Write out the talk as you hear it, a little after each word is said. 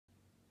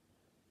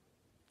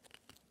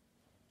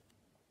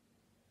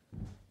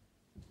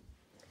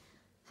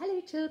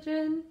Hey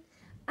children,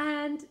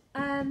 and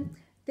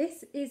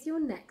this is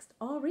your next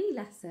RE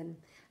lesson,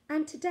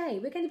 and today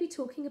we're going to be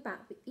talking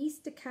about the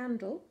Easter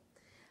candle,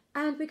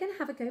 and we're going to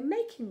have a go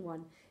making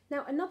one.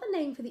 Now, another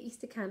name for the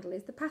Easter candle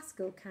is the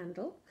Paschal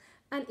candle,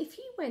 and if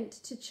you went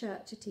to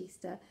church at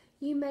Easter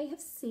you may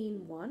have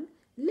seen one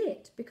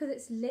lit because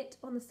it's lit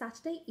on the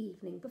Saturday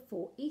evening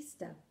before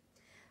Easter,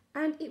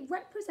 and it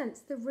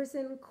represents the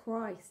risen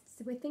Christ.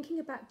 So we're thinking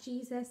about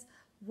Jesus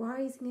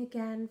rising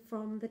again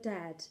from the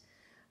dead.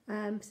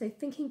 So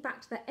thinking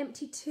back to that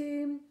empty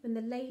tomb when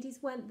the ladies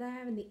went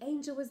there and the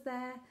angel was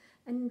there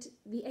and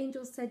the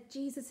angel said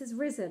Jesus has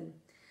risen.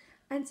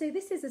 And so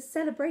this is a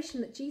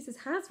celebration that Jesus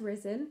has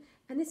risen,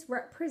 and this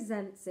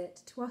represents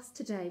it to us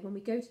today. When we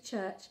go to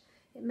church,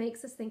 it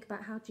makes us think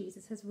about how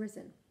Jesus has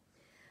risen.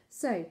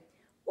 So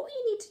what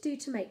you need to do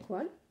to make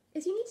one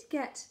is you need to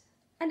get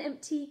an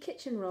empty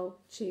kitchen roll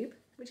tube,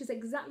 which is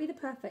exactly the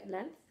perfect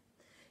length.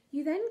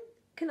 You then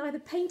can either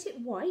paint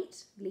it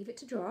white, leave it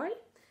to dry,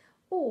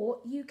 or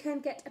you can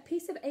get a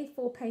piece of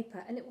A4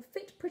 paper and it will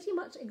fit pretty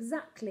much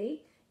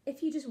exactly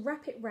if you just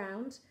wrap it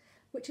round,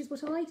 which is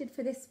what I did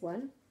for this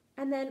one.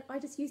 And then I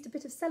just used a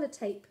bit of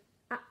sellotape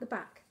at the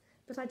back,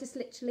 but I just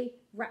literally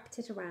wrapped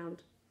it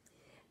around.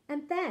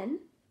 And then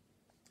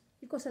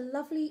you've got a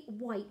lovely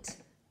white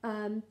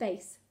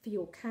base for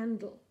your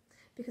candle,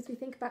 because we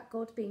think about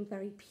God being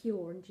very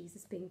pure and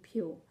Jesus being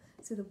pure.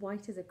 So the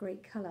white is a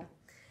great colour.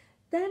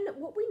 Then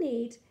what we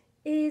need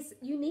is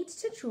you need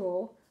to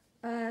draw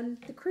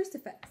the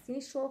crucifix. You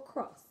need to draw a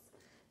cross.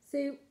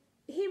 So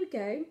here we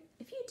go.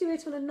 If you do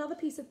it on another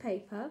piece of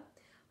paper,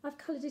 I've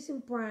coloured it in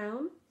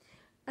brown,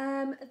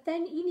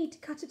 then you need to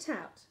cut it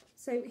out.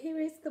 So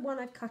here is the one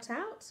I've cut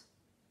out.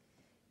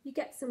 You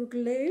get some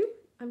glue.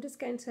 I'm just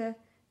going to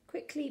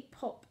quickly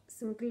pop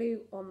some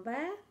glue on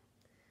there.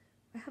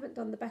 I haven't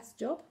done the best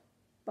job,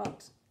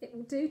 but it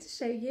will do to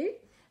show you.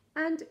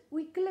 And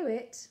we glue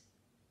it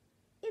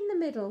in the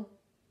middle.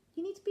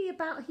 You need to be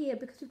about here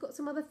because we've got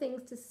some other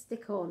things to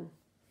stick on.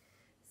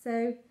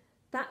 So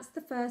that's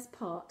the first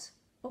part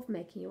of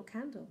making your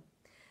candle.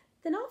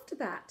 Then after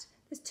that,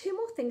 there's two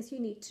more things you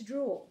need to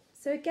draw.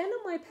 So again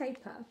on my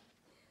paper,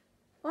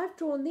 I've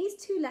drawn these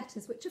two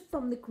letters which are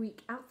from the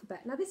Greek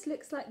alphabet. Now this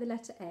looks like the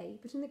letter A,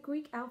 but in the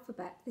Greek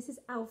alphabet this is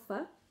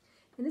alpha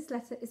and this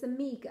letter is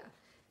omega.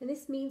 And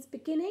this means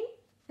beginning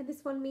and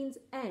this one means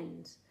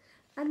end.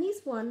 And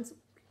these ones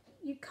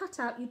you cut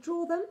out, you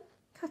draw them,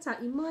 cut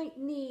out. You might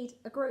need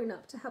a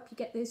grown-up to help you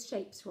get those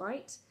shapes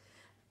right,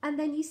 and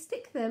then you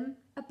stick them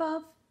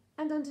above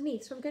and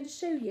underneath. So I'm going to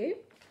show you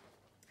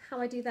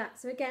how I do that.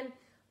 So again,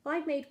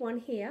 I've made one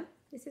here.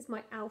 This is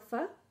my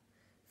alpha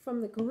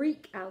from the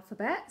Greek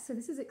alphabet, so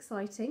this is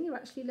exciting. You're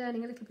actually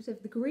learning a little bit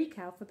of the Greek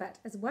alphabet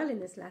as well in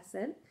this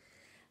lesson.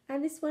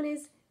 And this one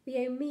is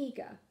the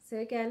omega. So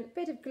again, a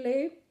bit of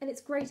glue, and it's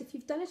great if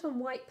you've done it on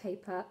white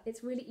paper.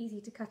 It's really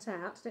easy to cut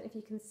out. I don't know if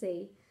you can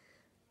see,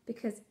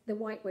 because the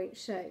white won't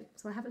show,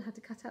 so I haven't had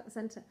to cut out the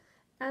centre.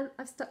 And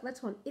I've stuck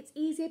that on. It's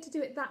easier to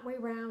do it that way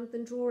round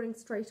than drawing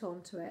straight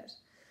onto it.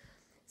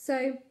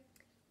 So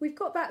we've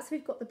got that, so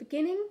we've got the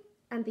beginning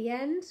and the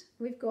end,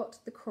 we've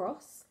got the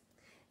cross.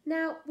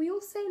 Now we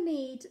also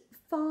need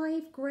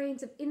 5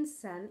 grains of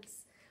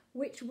incense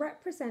which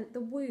represent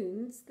the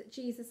wounds that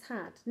Jesus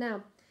had.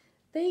 Now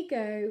there you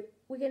go,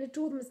 we're going to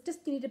draw them as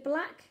just, you need a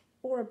black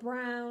or a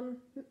brown,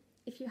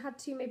 if you had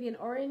to maybe an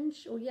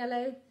orange or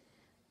yellow.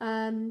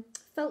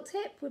 Felt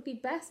tip would be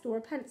best, or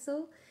a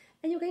pencil,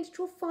 and you're going to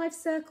draw 5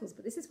 circles,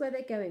 but this is where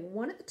they're going.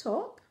 1 at the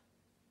top,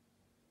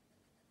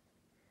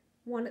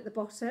 1 at the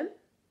bottom,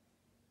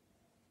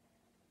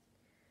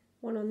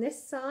 1 on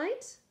this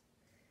side,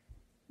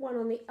 1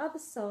 on the other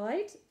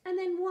side, and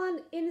then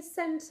 1 in the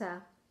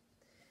centre.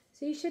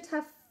 So you should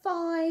have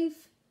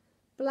 5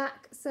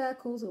 black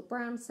circles or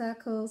brown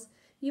circles.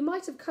 You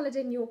might have coloured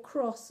in your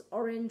cross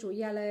orange or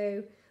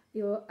yellow,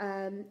 your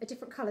a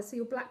different colour, so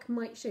your black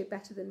might show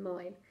better than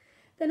mine.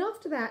 Then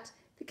after that,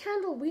 the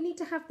candle, we need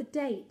to have the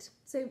date.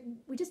 So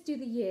we just do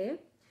the year.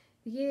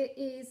 The year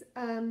is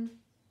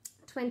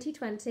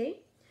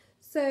 2020.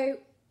 So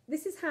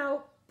this is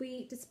how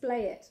we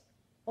display it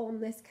on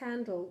this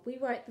candle. We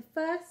write the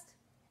first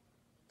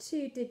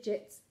 2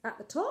 digits at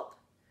the top,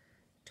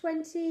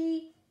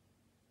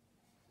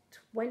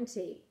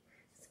 2020,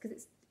 because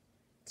it's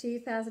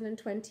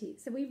 2020.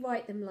 So we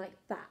write them like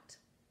that.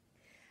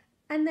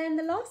 And then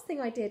the last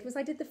thing I did was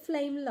I did the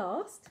flame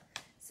last.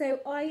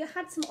 So I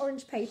had some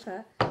orange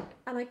paper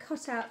and I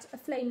cut out a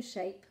flame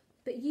shape,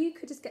 but you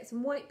could just get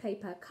some white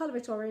paper, colour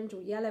it orange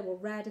or yellow or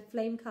red, a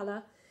flame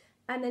colour,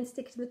 and then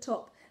stick it in the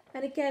top.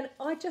 And again,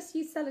 I just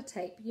use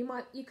sellotape. You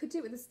could do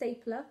it with a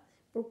stapler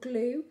or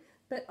glue,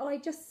 but I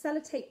just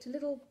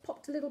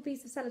popped a little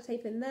piece of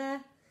sellotape in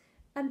there,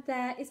 and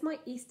there is my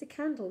Easter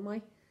candle,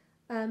 my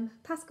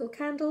Paschal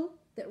candle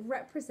that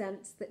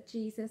represents that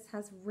Jesus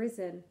has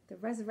risen, the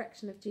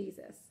resurrection of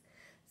Jesus.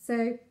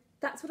 So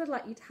that's what I'd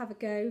like you to have a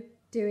go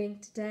doing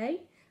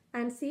today,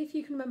 and see if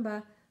you can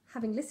remember,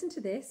 having listened to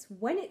this,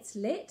 when it's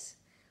lit,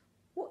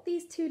 what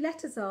these 2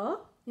 letters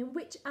are, in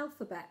which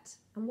alphabet,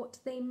 and what do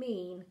they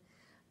mean.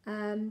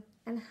 and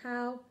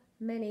how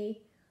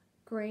many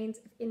grains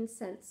of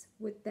incense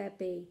would there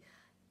be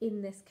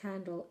in this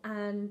candle.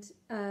 And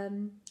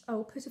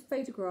I'll put a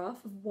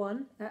photograph of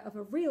one, of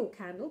a real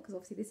candle, because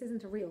obviously this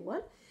isn't a real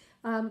one,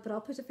 but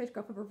I'll put a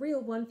photograph of a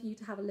real one for you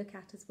to have a look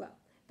at as well.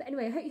 But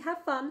anyway, I hope you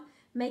have fun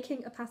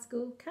making a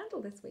Paschal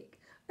candle this week.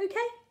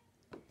 Okay,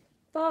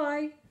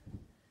 bye.